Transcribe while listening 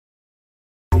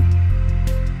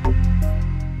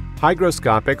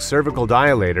Hygroscopic cervical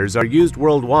dilators are used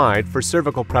worldwide for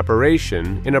cervical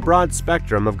preparation in a broad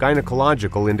spectrum of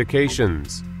gynecological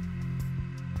indications.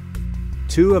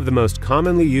 Two of the most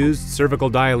commonly used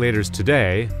cervical dilators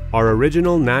today are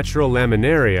original natural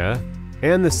Laminaria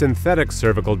and the synthetic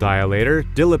cervical dilator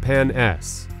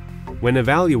Dilapan-S. When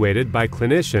evaluated by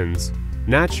clinicians,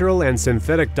 natural and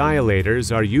synthetic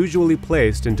dilators are usually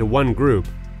placed into one group,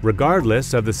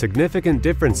 regardless of the significant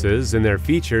differences in their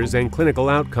features and clinical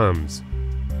outcomes.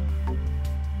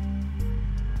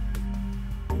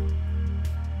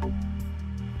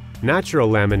 Natural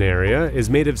Laminaria is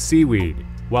made of seaweed,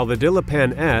 while the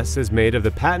Dilapan-S is made of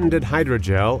the patented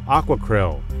hydrogel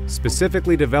Aquacryl,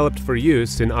 specifically developed for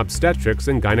use in obstetrics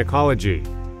and gynecology.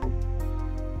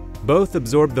 Both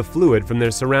absorb the fluid from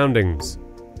their surroundings.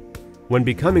 When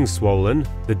becoming swollen,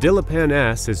 the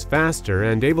Dilapan-S is faster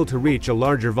and able to reach a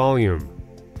larger volume.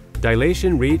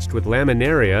 Dilation reached with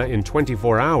Laminaria in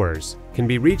 24 hours can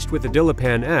be reached with the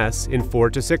Dilapan-S in 4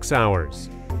 to 6 hours.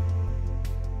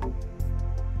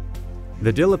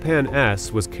 The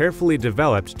Dilapan-S was carefully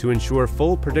developed to ensure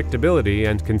full predictability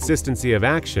and consistency of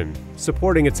action,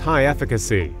 supporting its high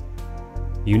efficacy.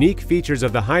 Unique features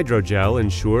of the hydrogel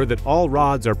ensure that all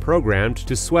rods are programmed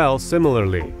to swell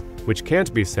similarly, which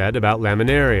can't be said about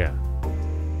Laminaria.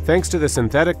 Thanks to the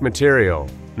synthetic material,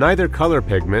 neither color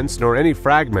pigments nor any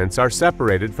fragments are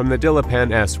separated from the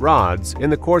Dilapan-S rods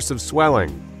in the course of swelling,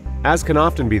 as can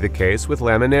often be the case with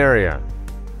Laminaria.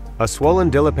 A swollen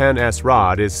Dilapan-S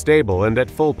rod is stable and at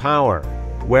full power,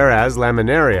 whereas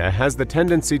Laminaria has the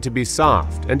tendency to be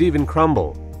soft and even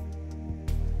crumble.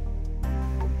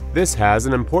 This has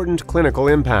an important clinical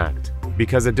impact,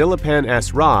 because a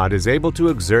Dilapan-S rod is able to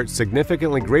exert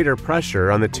significantly greater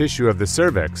pressure on the tissue of the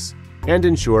cervix and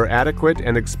ensure adequate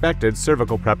and expected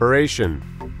cervical preparation.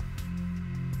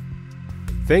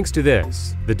 Thanks to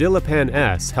this, the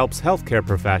Dilapan-S helps healthcare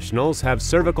professionals have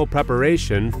cervical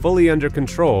preparation fully under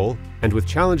control and with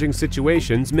challenging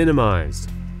situations minimized.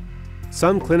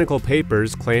 Some clinical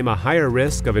papers claim a higher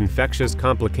risk of infectious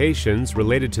complications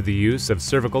related to the use of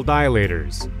cervical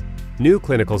dilators. New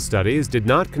clinical studies did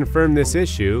not confirm this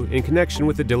issue in connection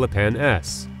with the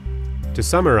Dilapan-S. To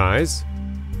summarize,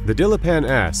 the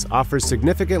Dilapan-S offers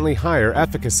significantly higher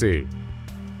efficacy.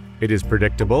 It is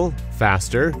predictable,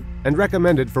 faster, and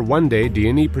recommended for one-day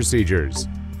D&E procedures.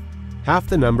 Half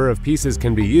the number of pieces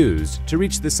can be used to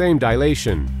reach the same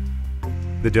dilation.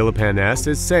 The Dilapan-S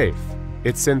is safe.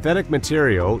 Its synthetic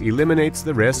material eliminates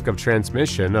the risk of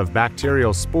transmission of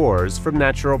bacterial spores from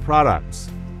natural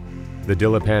products. The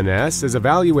Dilapan-S is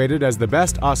evaluated as the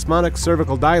best osmotic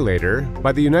cervical dilator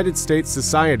by the United States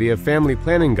Society of Family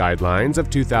Planning Guidelines of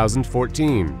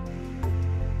 2014.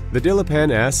 The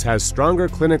Dilapan-S has stronger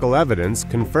clinical evidence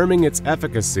confirming its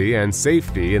efficacy and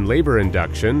safety in labor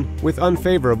induction with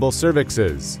unfavorable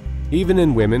cervixes, even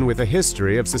in women with a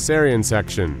history of cesarean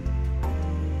section.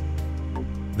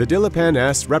 The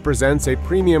Dilapan-S represents a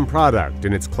premium product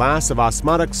in its class of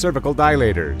osmotic cervical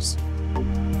dilators.